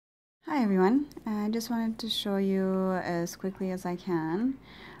Hi everyone, I just wanted to show you as quickly as I can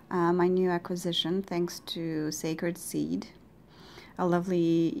my new acquisition thanks to Sacred Seed, a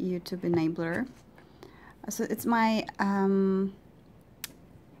lovely YouTube enabler. So it's my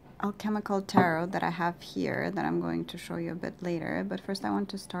alchemical tarot that I have here that I'm going to show you a bit later, but first I want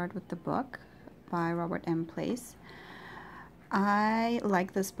to start with the book by Robert M. Place. I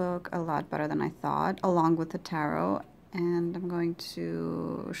like this book a lot better than I thought, along with the tarot, and I'm going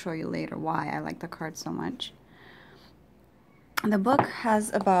to show you later why I like the card so much. The book has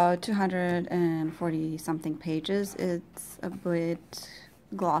about 240 something pages. It's a bit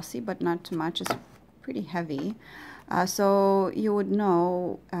glossy, but not too much. It's pretty heavy. So you would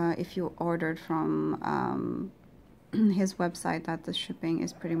know if you ordered from his website that the shipping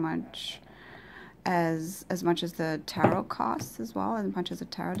is pretty much as much as the tarot costs as well, as much as the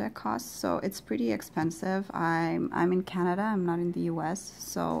tarot deck costs. So it's pretty expensive. I'm in Canada, I'm not in the US,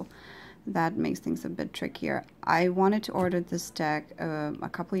 so that makes things a bit trickier. I wanted to order this deck a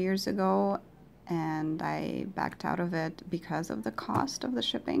couple years ago, and I backed out of it because of the cost of the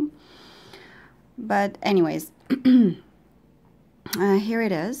shipping. But anyways, here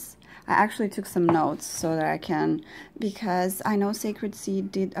it is. I actually took some notes so that I can, because I know Sacred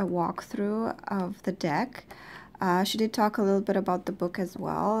Seed did a walkthrough of the deck. She did talk a little bit about the book as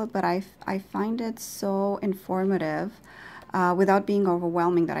well, but I find it so informative without being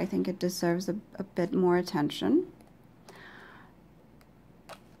overwhelming that I think it deserves a bit more attention.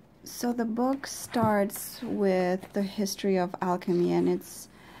 So the book starts with the history of alchemy, and it's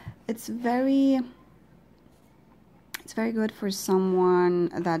very good for someone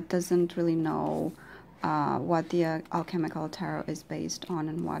that doesn't really know what the alchemical tarot is based on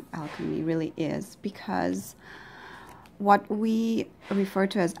and what alchemy really is, because what we refer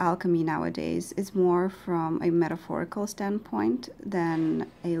to as alchemy nowadays is more from a metaphorical standpoint than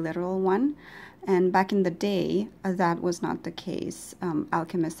a literal one. And back in the day, that was not the case.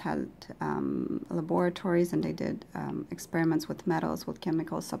 Alchemists had laboratories, and they did experiments with metals, with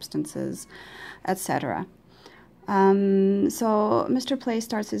chemical substances, etc. So Mr. Play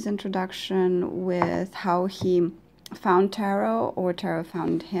starts his introduction with how he found tarot, or tarot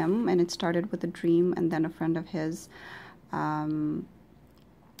found him, and it started with a dream, and then a friend of his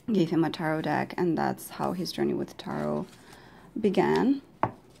gave him a tarot deck, and that's how his journey with tarot began.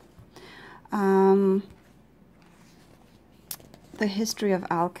 The history of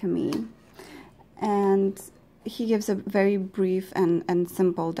alchemy, and he gives a very brief and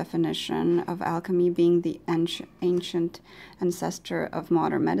simple definition of alchemy being the ancient ancestor of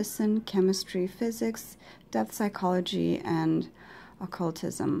modern medicine, chemistry, physics, depth psychology, and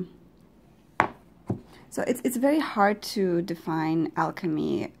occultism. So it's very hard to define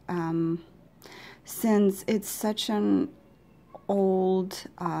alchemy since it's such an old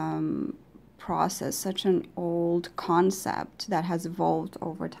process, such an old concept that has evolved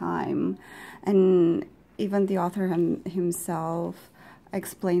over time. And even the author himself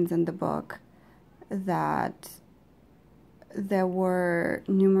explains in the book that there were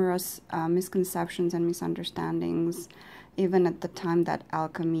numerous misconceptions and misunderstandings even at the time that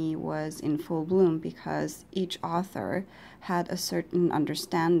alchemy was in full bloom, because each author had a certain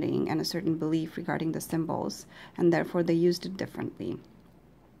understanding and a certain belief regarding the symbols, and therefore they used it differently.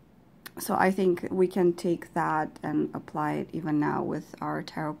 So I think we can take that and apply it even now with our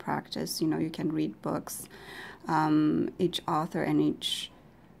tarot practice. You know, you can read books. Each author and each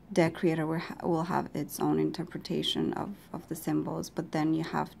deck creator will have its own interpretation of the symbols, but then you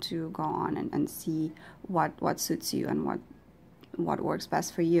have to go on and see what suits you and what works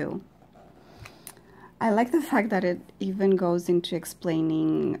best for you. I like the fact that it even goes into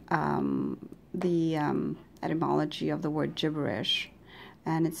explaining the etymology of the word gibberish.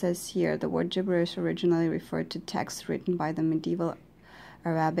 And it says here, the word gibberish originally referred to texts written by the medieval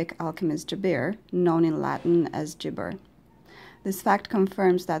Arabic alchemist Jabir, known in Latin as gibber. This fact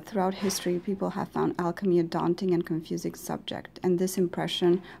confirms that throughout history, people have found alchemy a daunting and confusing subject, and this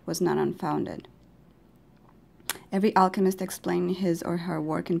impression was not unfounded. Every alchemist explained his or her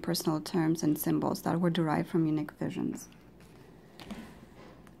work in personal terms and symbols that were derived from unique visions.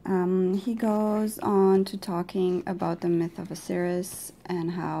 He goes on to talking about the myth of Osiris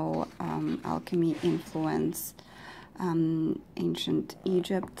and how alchemy influenced ancient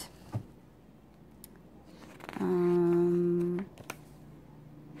Egypt.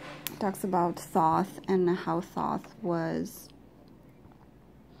 Talks about Thoth and how Thoth was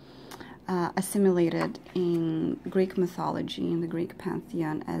assimilated in Greek mythology, in the Greek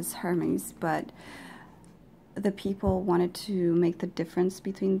pantheon, as Hermes, but the people wanted to make the difference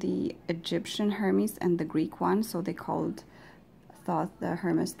between the Egyptian Hermes and the Greek one, so they called Thoth the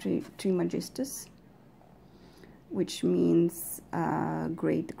Hermes Trismegistus, which means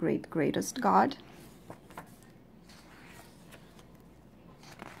greatest god.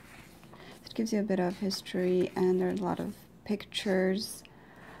 It gives you a bit of history, and there are a lot of pictures.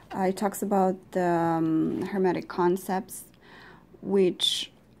 It talks about the Hermetic concepts,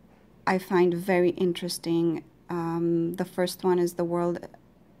 which I find very interesting. The first one is the world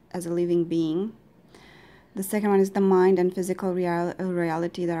as a living being. The second one is the mind and physical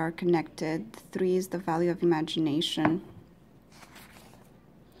reality that are connected. 3 is the value of imagination.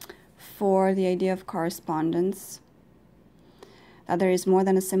 4, the idea of correspondence. That there is more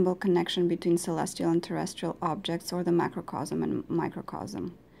than a simple connection between celestial and terrestrial objects, or the macrocosm and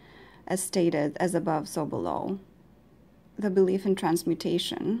microcosm. As stated, as above, so below. The belief in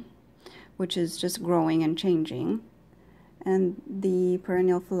transmutation, which is just growing and changing. And the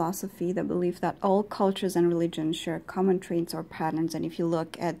perennial philosophy, the belief that all cultures and religions share common traits or patterns. And if you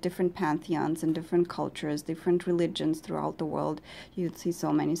look at different pantheons and different cultures, different religions throughout the world, you'd see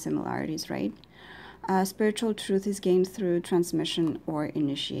so many similarities, right? Spiritual truth is gained through transmission or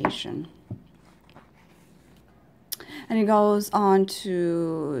initiation. And it goes on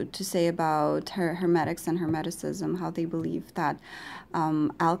to say about Hermetics and Hermeticism, how they believe that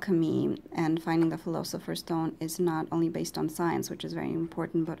alchemy and finding the philosopher's stone is not only based on science, which is very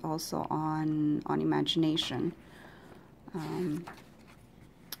important, but also on imagination,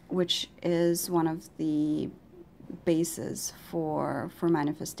 which is one of the bases for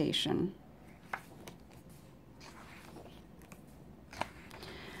manifestation.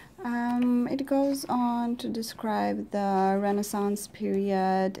 It goes on to describe the Renaissance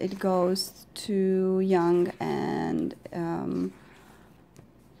period. It goes to Jung and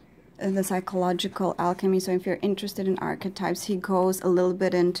the psychological alchemy. So if you're interested in archetypes, he goes a little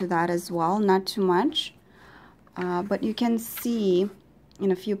bit into that as well, not too much. But you can see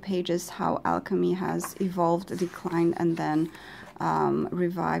in a few pages how alchemy has evolved, declined, and then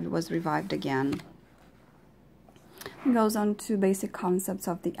was revived again. He goes on to basic concepts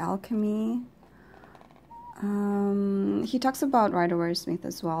of the alchemy. He talks about Rider-Waite-Smith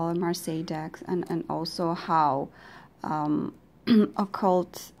as well, and Marseille decks, and also how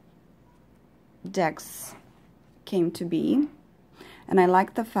occult decks came to be. And I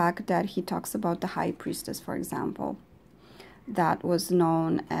like the fact that he talks about the High Priestess, for example, that was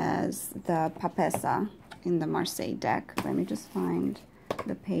known as the Papessa in the Marseille deck. Let me just find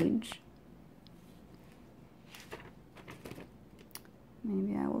the page.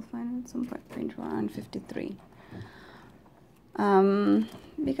 Maybe I will find it at some point, page 153.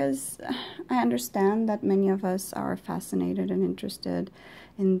 Because I understand that many of us are fascinated and interested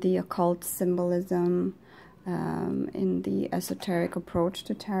in the occult symbolism, in the esoteric approach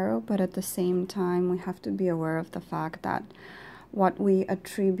to tarot, but at the same time we have to be aware of the fact that what we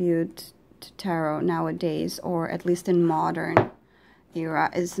attribute to tarot nowadays, or at least in modern era,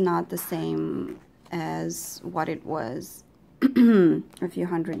 is not the same as what it was a few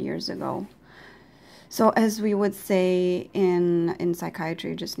hundred years ago. So as we would say in psychiatry,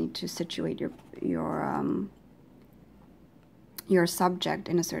 you just need to situate your subject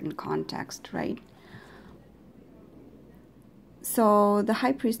in a certain context, right? So the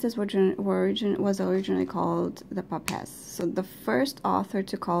High Priestess was originally called the Papesse. So the first author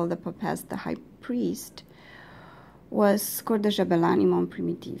to call the Papesse the High Priest was Coeur de Jabelin Imam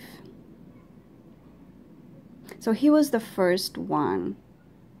Primitif. So he was the first one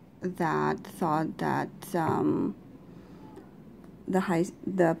that thought that the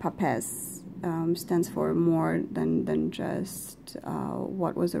Papesse stands for more than just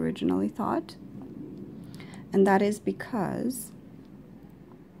what was originally thought. And that is because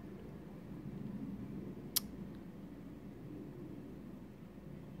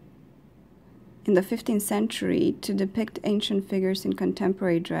in the 15th century, to depict ancient figures in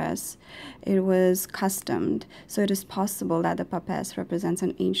contemporary dress, it was customed. So it is possible that the Papesse represents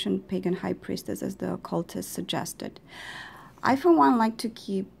an ancient pagan high priestess, as the occultists suggested. I, for one, like to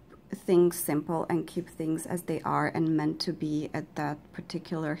keep things simple and keep things as they are and meant to be at that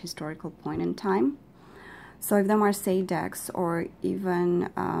particular historical point in time. So if the Marseille decks, or even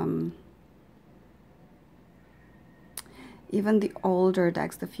the older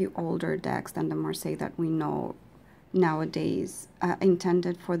decks, the few older decks than the Marseille that we know nowadays,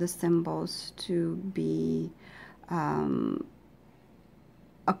 intended for the symbols to be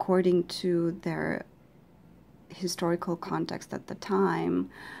according to their historical context at the time,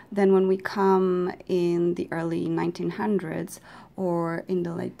 then when we come in the early 1900s or in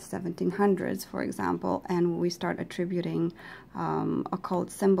the late 1700s, for example, and we start attributing occult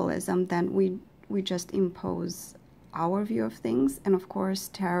symbolism, then we just impose our view of things. And of course,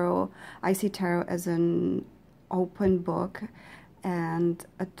 tarot, I see tarot as an open book and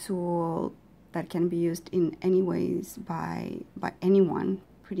a tool that can be used in any ways by anyone,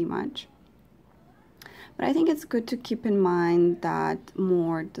 pretty much. But I think it's good to keep in mind that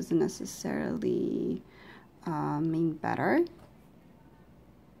more doesn't necessarily mean better.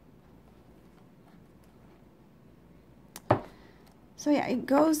 So yeah, it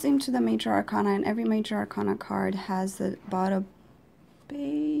goes into the major arcana, and every major arcana card has about a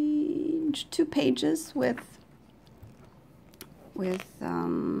page, 2 pages with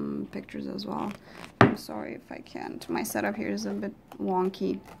pictures as well. I'm sorry if I can't. My setup here is a bit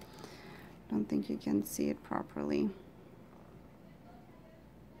wonky. Don't think you can see it properly.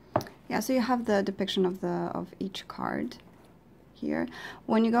 Yeah, so you have the depiction of each card here.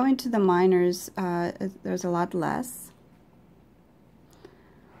 When you go into the minors, there's a lot less.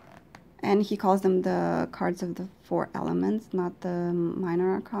 And he calls them the cards of the 4 elements, not the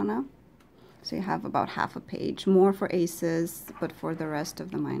minor arcana. So you have about half a page, more for aces, but for the rest of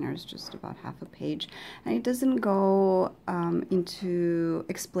the minors, just about half a page. And it doesn't go into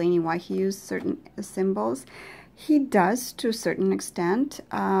explaining why he used certain symbols. He does to a certain extent.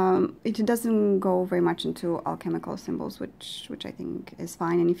 It doesn't go very much into alchemical symbols, which I think is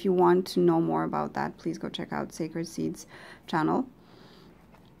fine. And if you want to know more about that, please go check out Sacred Seeds channel.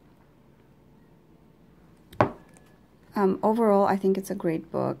 Overall, I think it's a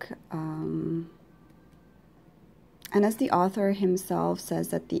great book. And as the author himself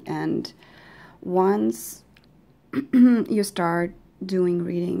says at the end, once you start doing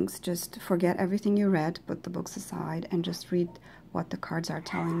readings, just forget everything you read, put the books aside, and just read what the cards are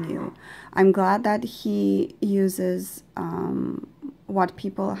telling you. I'm glad that he uses what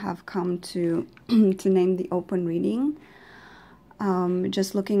people have come to to name the open reading.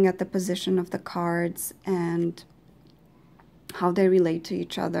 Just looking at the position of the cards and how they relate to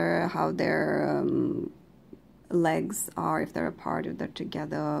each other, how their legs are, if they're apart, if they're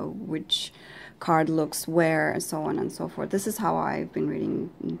together, which card looks where, and so on and so forth. This is how I've been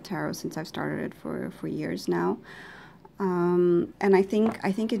reading tarot since I've started it for years now. And I think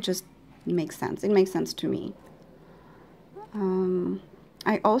it just makes sense. It makes sense to me.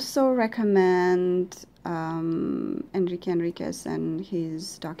 I also recommend Enrique Enriquez and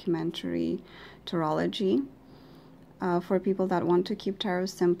his documentary Tarology. For people that want to keep tarot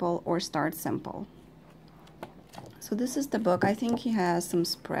simple or start simple. So this is the book. I think he has some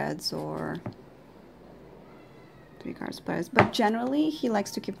spreads or 3-card spreads, but generally he likes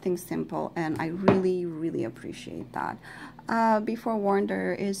to keep things simple, and I really, really appreciate that. Be forewarned,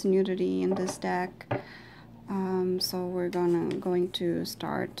 there is nudity in this deck, so we're going to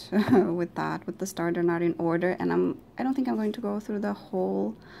start with that, with the starter not in order, and I don't think I'm going to go through the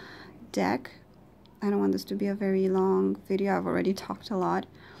whole deck. I don't want this to be a very long video. I've already talked a lot.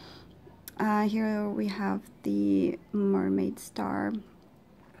 Here we have the mermaid star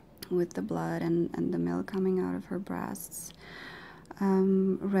with the blood and the milk coming out of her breasts.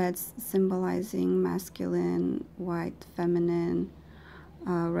 Reds symbolizing masculine, white feminine.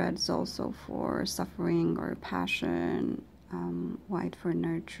 Reds also for suffering or passion. White for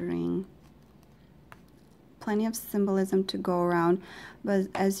nurturing. Plenty of symbolism to go around, but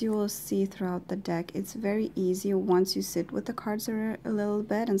as you will see throughout the deck, it's very easy once you sit with the cards a little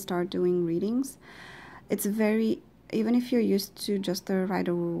bit and start doing readings. It's very, even if you're used to just the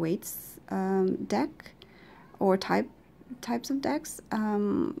Rider-Waite's deck or types of decks,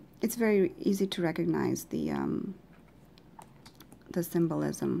 it's very easy to recognize the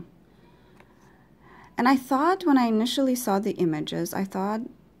symbolism. And I thought when I initially saw the images, I thought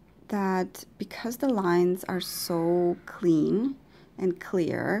that because the lines are so clean and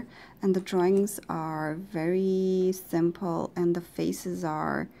clear and the drawings are very simple and the faces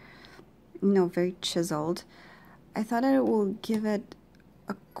are, very chiseled, I thought that it will give it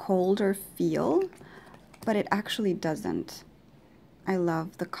a colder feel, but it actually doesn't. I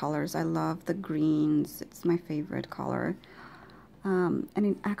love the colors. I love the greens. It's my favorite color. And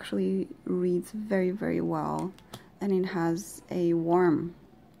it actually reads very, very well, and it has a warm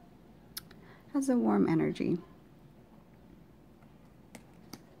energy.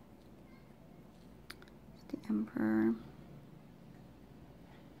 The Emperor.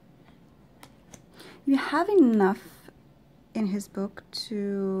 You have enough in his book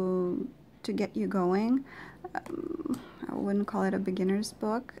to get you going. I wouldn't call it a beginner's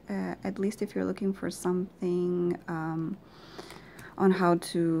book, at least if you're looking for something on how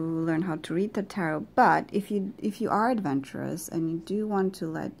to learn how to read the tarot. But if you are adventurous and you do want to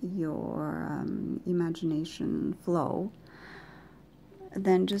let your imagination flow,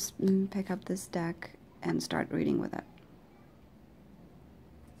 then just pick up this deck and start reading with it.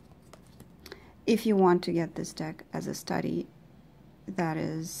 If you want to get this deck as a study, that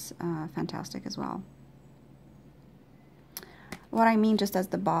is fantastic as well. What I mean, just as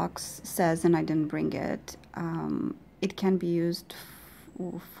the box says, and I didn't bring it, it can be used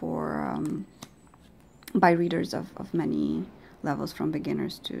for by readers of many levels, from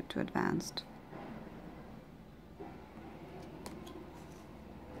beginners to advanced.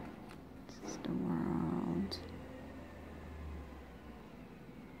 This is the world.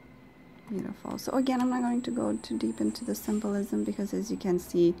 Beautiful. So again, I'm not going to go too deep into the symbolism, because as you can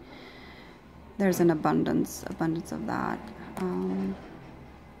see, there's an abundance of that.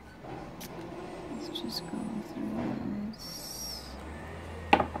 Let's just go through this.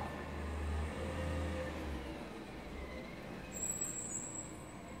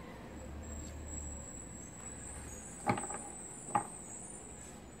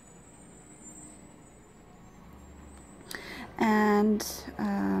 And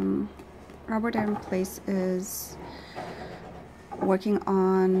Robert Aaron Place is working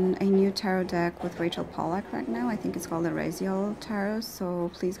on a new tarot deck with Rachel Pollack right now. I think it's called the Raziel Tarot,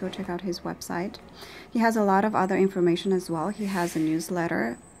 so please go check out his website. He has a lot of other information as well. He has a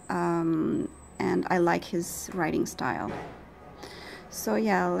newsletter, and I like his writing style. So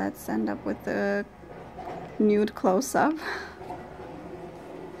yeah, let's end up with the nude close-up.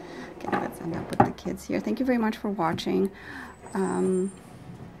 Okay, let's end up with the kids here. Thank you very much for watching.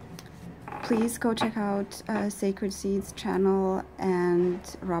 Please go check out Sacred Seeds channel and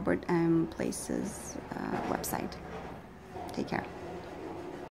Robert M. Place's website. Take care.